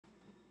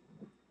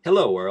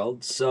Hello,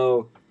 world.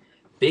 So,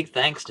 big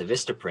thanks to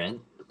Vistaprint.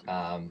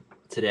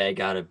 Today I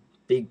got a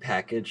big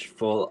package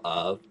full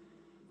of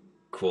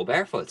cool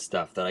barefoot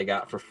stuff that I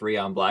got for free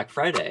on Black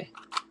Friday.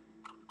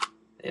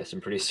 They have some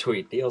pretty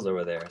sweet deals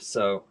over there.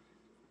 So,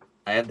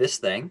 I have this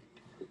thing,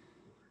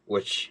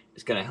 which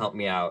is going to help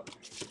me out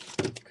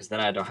because then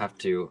I don't have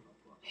to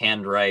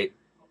handwrite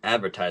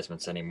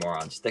advertisements anymore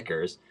on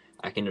stickers.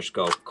 I can just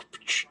go,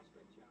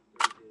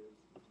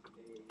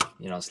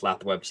 slap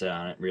the website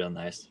on it real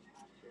nice.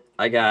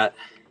 I got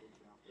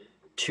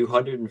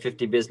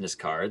 250 business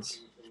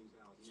cards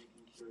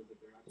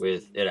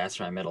with it asks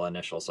for my middle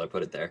initial, so I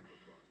put it there.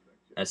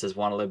 And it says,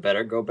 "Want to live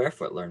better? Go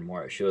barefoot. Learn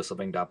more at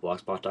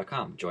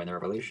shoelessliving.blogspot.com. Join the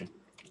revolution."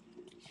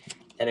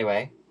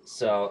 Anyway,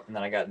 so and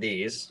then I got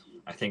these.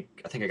 I think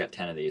I got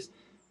 10 of these.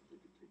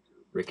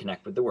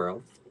 Reconnect with the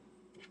world.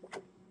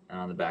 And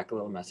on the back, a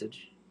little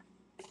message.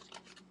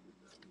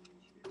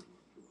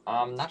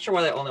 I'm not sure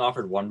why they only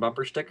offered one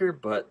bumper sticker,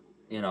 but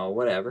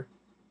whatever.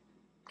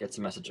 Gets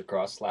the message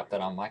across. Slap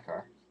that on my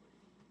car.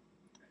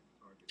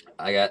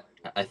 I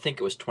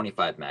think it was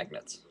 25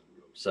 magnets.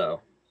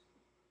 So,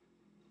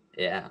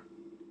 yeah.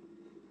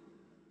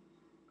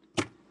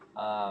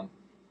 Um,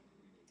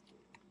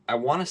 I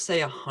want to say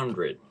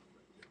 100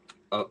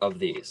 of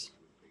these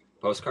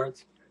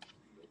postcards.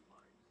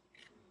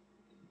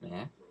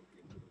 Yeah,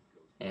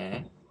 yeah.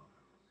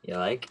 You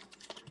like?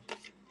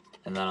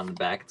 And then on the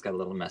back, it's got a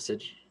little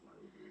message.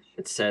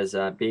 It says,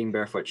 "Being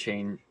barefoot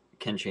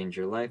can change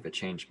your life. It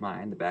changed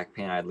mine. The back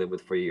pain I'd lived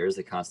with for years,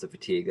 the constant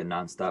fatigue, the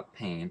nonstop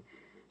pain,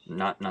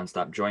 not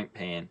nonstop joint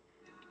pain.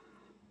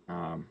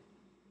 Um,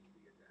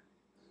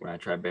 when I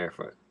tried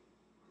barefoot,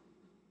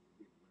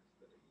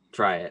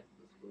 try it.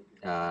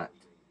 Uh,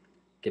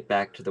 get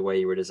back to the way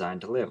you were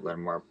designed to live. Learn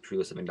more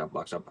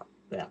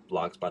at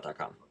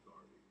blogspot.com."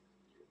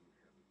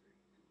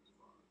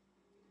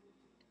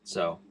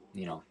 So,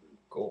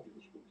 cool.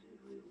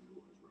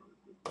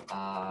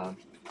 Uh,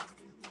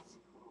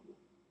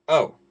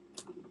 oh,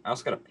 I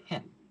also got a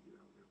pen.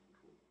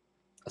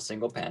 A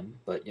single pen,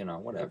 but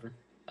whatever.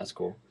 That's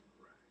cool.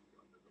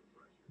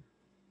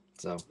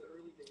 So,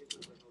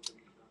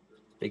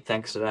 big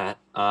thanks to that.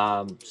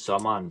 So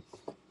I'm on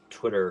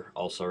Twitter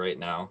also right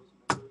now.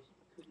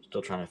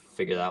 Still trying to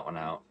figure that one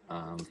out.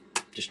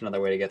 Just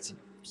another way to get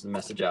some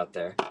message out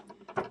there.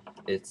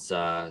 It's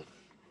Prof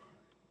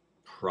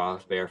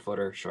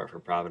Barefooter, short for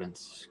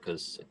Providence,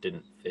 because it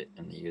didn't fit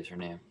in the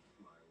username.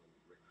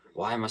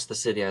 Why must the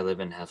city I live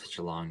in have such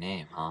a long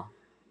name, huh?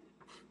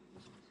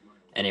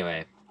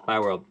 Anyway, bye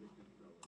world.